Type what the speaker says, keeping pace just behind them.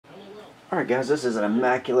Alright guys, this is an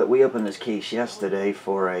Immaculate. We opened this case yesterday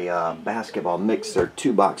for a basketball mix. There are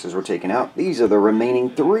 2 boxes we're taking out. These are the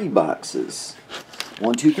remaining 3 boxes.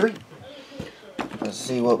 1, 2, 3. Let's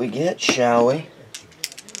see what we get, shall we?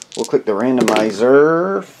 We'll click the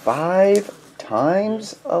randomizer 5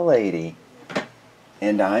 times a lady.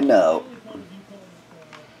 And I know.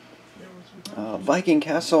 Viking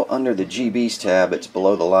Castle under the GBs tab. It's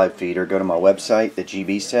below the live feeder. Go to my website, the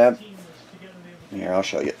GBs tab. Here, I'll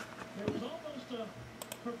show you.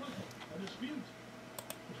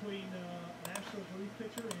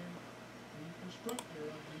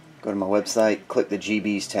 Go to my website, click the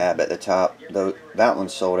GBs tab at the top. That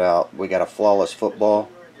one's sold out. We got a Flawless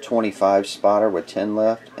Football 25 spotter with 10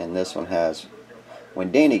 left, and this one has,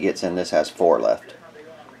 when Danny gets in, this has 4 left.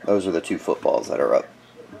 Those are the 2 footballs that are up.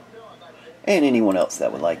 And anyone else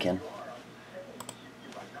that would like him.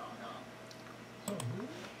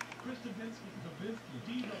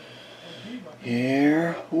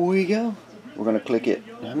 Here we go. We're going to click it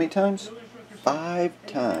how many times? 5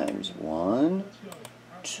 times. 1,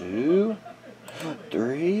 2,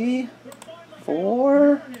 3,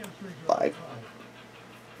 4, 5.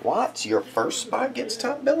 Watts, your first spot gets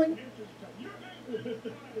top billing?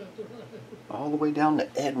 All the way down to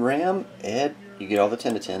Ed Ram. Ed, you get all the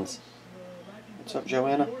 10 to 10s. What's up,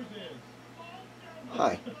 Joanna?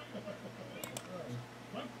 Hi.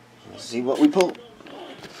 Let's see what we pull.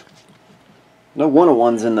 No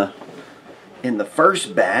 101s in the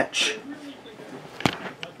first batch.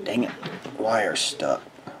 Dang it, wire's stuck.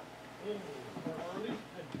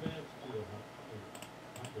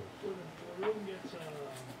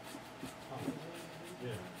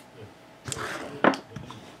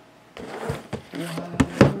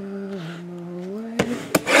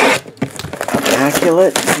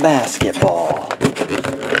 Immaculate basketball.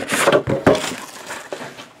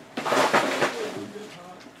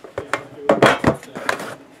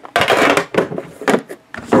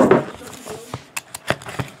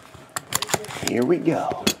 Here we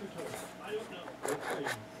go.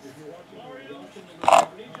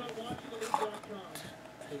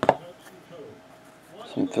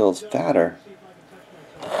 Some feels fatter,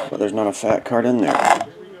 but there's not a fat card in there.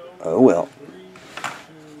 Oh well.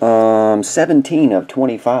 17 of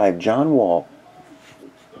 25, John Wall.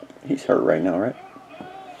 He's hurt right now, right?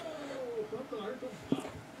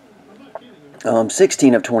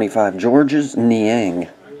 16 of 25, Georges Niang.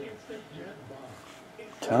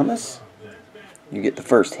 Thomas, you get the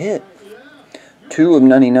first hit. 2 of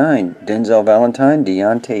 99, Denzel Valentine,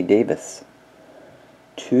 Deontay Davis.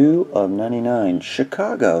 2 of 99,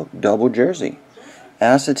 Chicago, double jersey.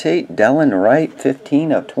 Acetate, Delon Wright,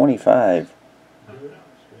 15 of 25.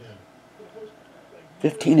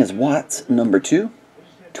 15 is Watts, number 2.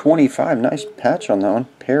 25, nice patch on that one.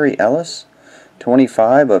 Perry Ellis,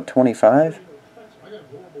 25 of 25.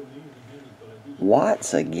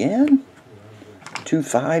 Watts again? 2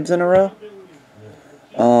 5s in a row.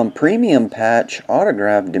 Premium patch,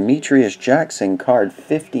 autograph, Demetrius Jackson, card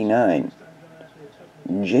 59.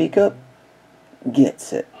 Jacob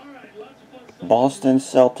gets it. Boston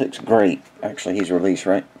Celtics, great. Actually, he's released,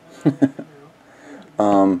 right?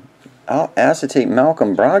 Acetate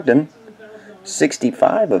Malcolm Brogdon,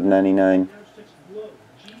 65 of 99.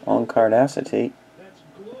 On card acetate.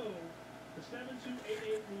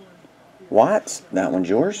 Watts, that one's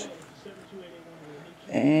yours.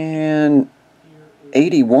 And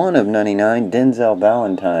 81 of 99, Denzel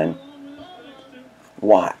Valentine.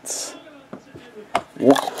 Watts.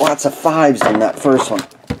 Lots of 5s in that first one.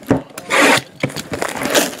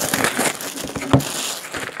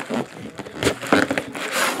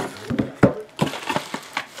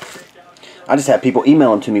 I just have people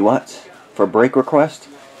email them to me, Watts, for a break request.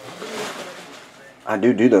 I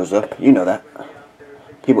do those though. You know that.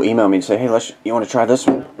 People email me and say, hey, you want to try this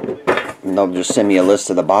one? And they'll just send me a list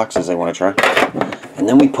of the boxes they want to try. And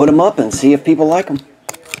then we put them up and see if people like them.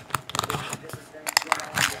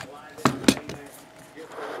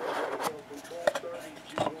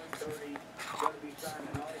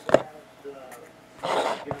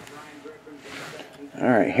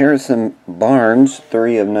 Alright, Harrison Barnes,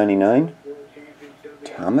 3 of 99.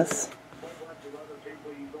 Thomas.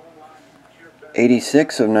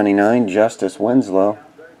 86 of 99, Justice Winslow.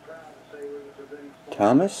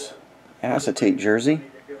 Thomas. Acetate jersey.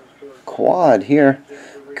 Quad here.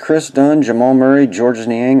 Chris Dunn, Jamal Murray, Georges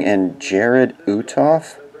Niang, and Jared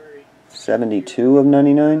Utoff. 72 of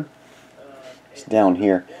 99. It's down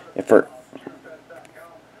here. If for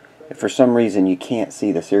some reason you can't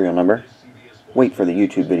see the serial number, wait for the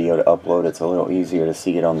YouTube video to upload. It's a little easier to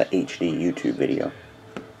see it on the HD YouTube video.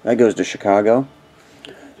 That goes to Chicago.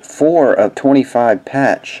 4 of 25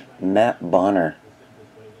 patch, Matt Bonner.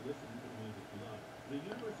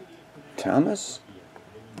 Thomas,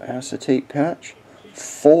 acetate patch.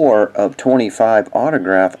 4 of 25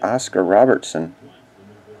 autograph, Oscar Robertson.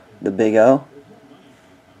 The Big O.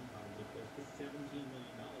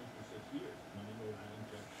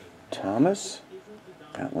 Thomas,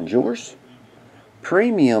 that one's yours.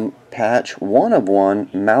 Premium patch, 1 of 1,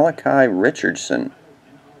 Malachi Richardson.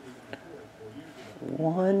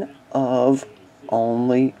 1 of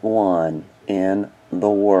only 1 in the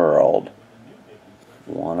world.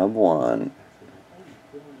 1 of 1.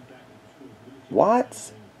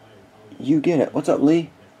 What? You get it. What's up,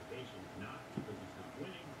 Lee?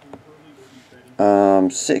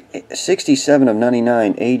 67 of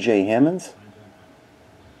 99, A.J. Hammonds.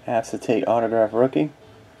 Acetate autograph rookie.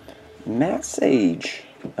 Matt Sage.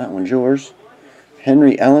 That one's yours.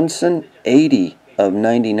 Henry Ellenson, 80 of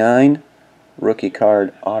 99. Rookie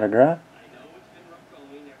card autograph.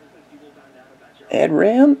 Ed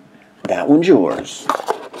Ram. That one's yours.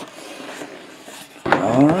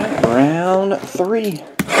 Alright, round 3.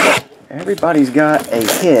 Everybody's got a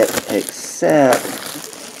hit except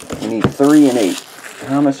you need 3 and 8.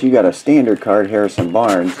 Thomas, you got a standard card, Harrison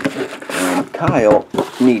Barnes. And Kyle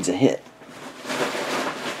needs a hit.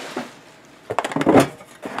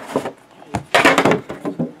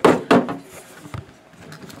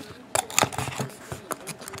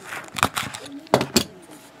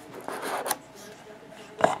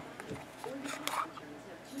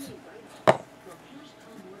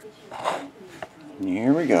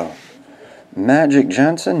 Here we go. Magic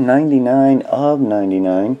Johnson, 99 of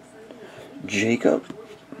 99. Jacob.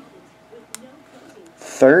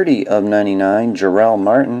 30 of 99. Jarrell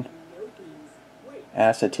Martin.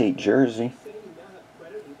 Acetate jersey.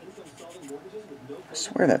 I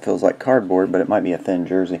swear that feels like cardboard, but it might be a thin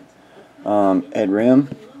jersey. Ed Rim.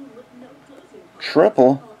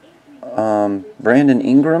 Triple. Brandon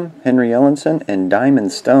Ingram, Henry Ellenson, and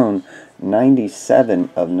Diamond Stone, 97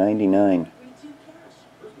 of 99.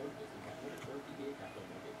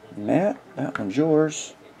 Matt, that one's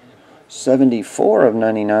yours. 74 of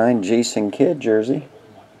 99, Jason Kidd jersey.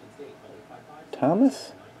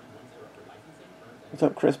 Thomas? What's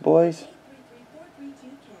up, Chris Boys?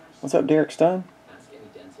 What's up, Derek Stone?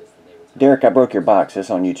 Derek, I broke your box.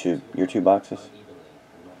 It's on YouTube. Your 2 boxes.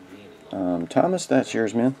 Thomas, that's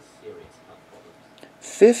yours, man.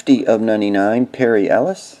 50 of 99, Perry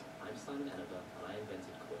Ellis.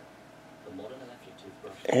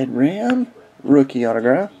 Ed Ram, rookie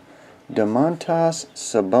autograph. DeMontis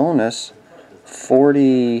Sabonis,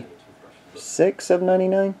 46 of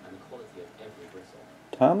 99.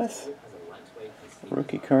 Thomas,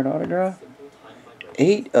 rookie card autograph.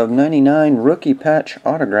 8 of 99, rookie patch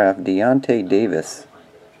autograph, Deontay Davis.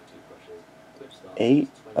 8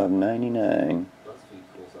 of 99.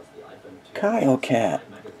 Kyle Cat,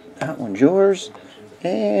 that one's yours.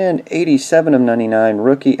 And 87 of 99,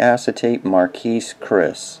 rookie acetate, Marquise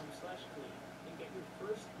Chris.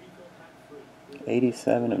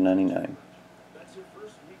 87 of 99.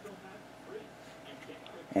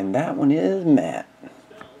 And that one is Matt.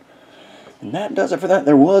 And that does it for that.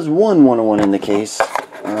 There was one 101 in the case.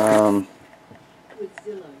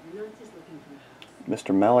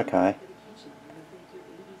 Mr. Malachi.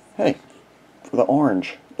 Hey, for the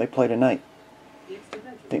Orange, they play tonight.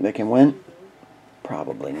 Think they can win?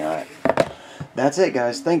 Probably not. That's it,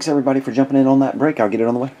 guys. Thanks, everybody, for jumping in on that break. I'll get it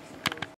on the way.